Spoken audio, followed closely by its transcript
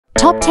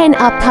Top 10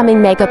 upcoming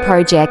mega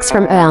projects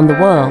from around the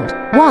world.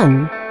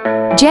 1.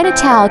 Jeddah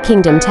Tower,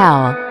 Kingdom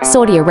Tower,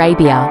 Saudi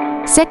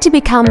Arabia, set to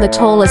become the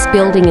tallest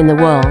building in the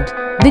world.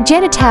 The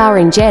Jeddah Tower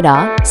in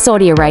Jeddah,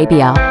 Saudi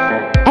Arabia,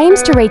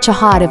 aims to reach a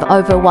height of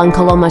over 1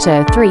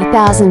 kilometer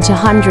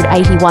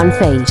 (3,281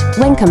 feet)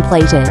 when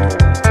completed.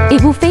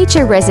 It will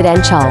feature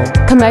residential,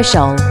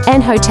 commercial,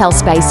 and hotel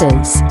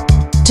spaces.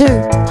 2.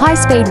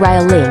 High-speed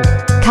rail link,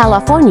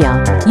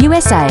 California,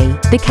 USA.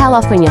 The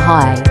California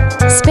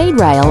High-Speed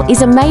Rail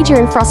is a major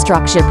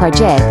infrastructure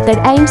project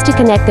that aims to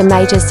connect the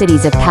major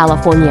cities of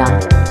California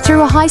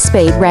through a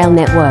high-speed rail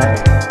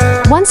network.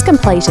 Once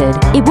completed,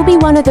 it will be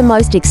one of the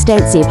most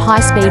extensive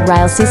high-speed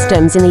rail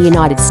systems in the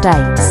United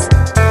States.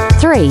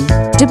 3.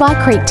 Dubai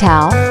Creek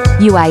Tower,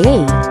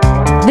 UAE.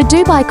 The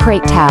Dubai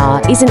Creek Tower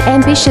is an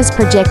ambitious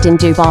project in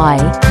Dubai,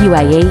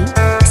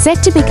 UAE,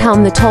 set to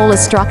become the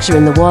tallest structure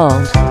in the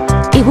world.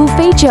 It will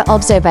feature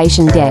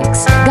observation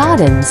decks,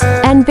 gardens,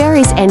 and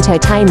various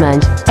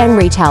entertainment and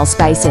retail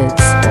spaces.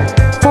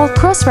 4.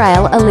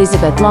 Crossrail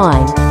Elizabeth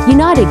Line,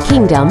 United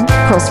Kingdom.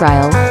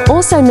 Crossrail,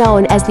 also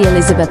known as the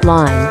Elizabeth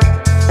Line,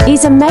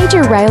 is a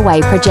major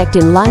railway project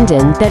in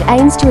London that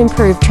aims to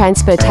improve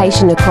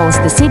transportation across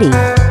the city.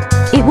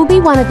 It will be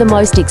one of the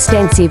most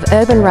extensive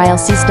urban rail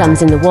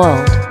systems in the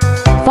world.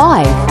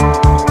 5.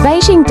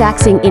 Beijing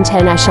Daxing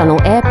International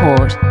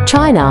Airport,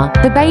 China.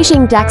 The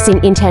Beijing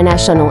Daxing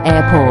International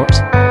Airport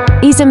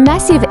is a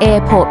massive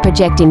airport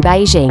project in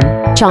Beijing,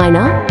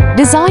 China,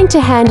 designed to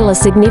handle a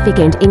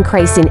significant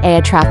increase in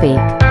air traffic.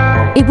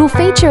 It will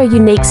feature a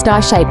unique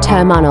star-shaped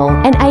terminal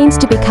and aims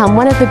to become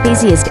one of the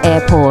busiest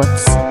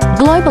airports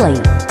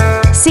globally.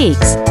 6.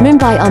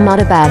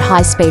 Mumbai-Ahmedabad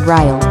High-Speed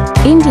Rail,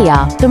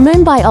 India. The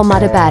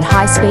Mumbai-Ahmedabad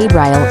High-Speed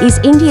Rail is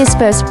India's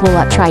first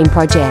bullet train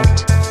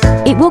project.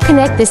 It will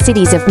connect the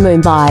cities of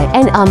Mumbai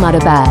and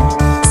Ahmedabad,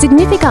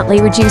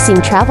 significantly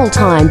reducing travel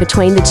time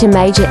between the two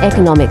major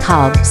economic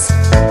hubs.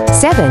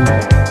 7.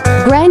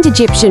 Grand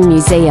Egyptian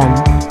Museum,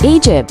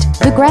 Egypt.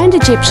 The Grand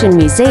Egyptian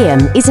Museum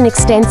is an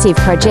extensive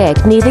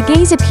project near the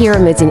Giza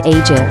Pyramids in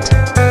Egypt.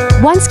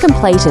 Once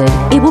completed,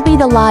 it will be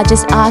the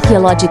largest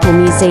archaeological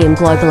museum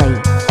globally,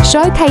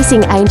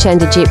 showcasing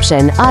ancient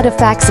Egyptian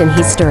artifacts and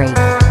history.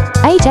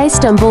 8.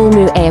 Istanbul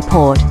New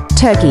Airport,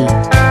 Turkey.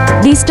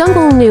 The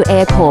Istanbul New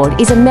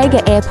Airport is a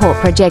mega airport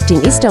project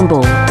in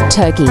Istanbul,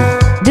 Turkey,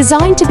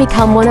 designed to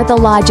become one of the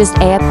largest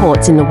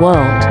airports in the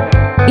world.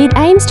 It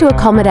aims to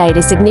accommodate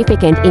a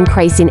significant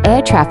increase in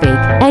air traffic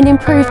and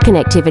improve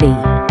connectivity.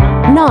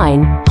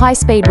 9.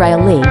 High-speed rail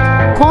link,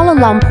 Kuala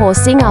Lumpur,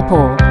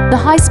 Singapore. The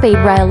high-speed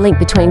rail link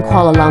between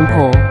Kuala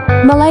Lumpur,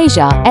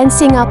 Malaysia, and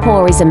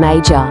Singapore is a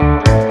major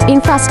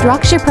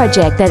infrastructure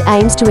project that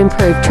aims to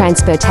improve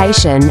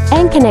transportation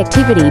and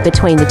connectivity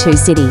between the two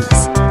cities,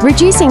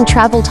 reducing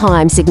travel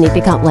time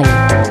significantly.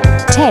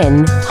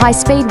 10.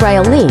 High-speed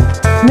rail link,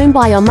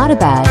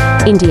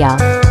 Mumbai-Ahmedabad, India.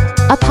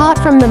 Apart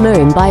from the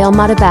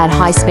Mumbai-Ahmedabad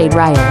high-speed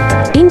rail,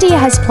 India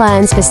has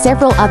plans for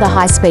several other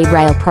high-speed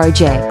rail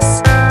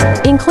projects,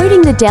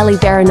 including the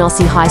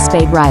Delhi-Varanasi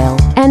high-speed rail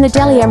and the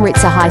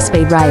Delhi-Amritsar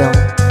high-speed rail,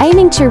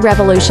 aiming to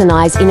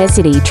revolutionize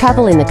inner-city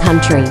travel in the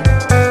country.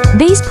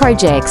 These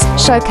projects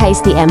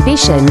showcase the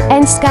ambition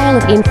and scale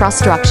of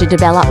infrastructure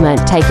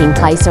development taking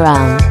place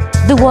around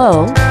the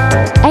world,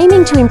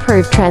 aiming to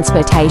improve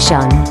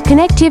transportation,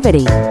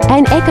 connectivity,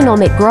 and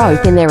economic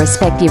growth in their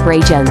respective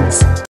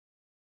regions.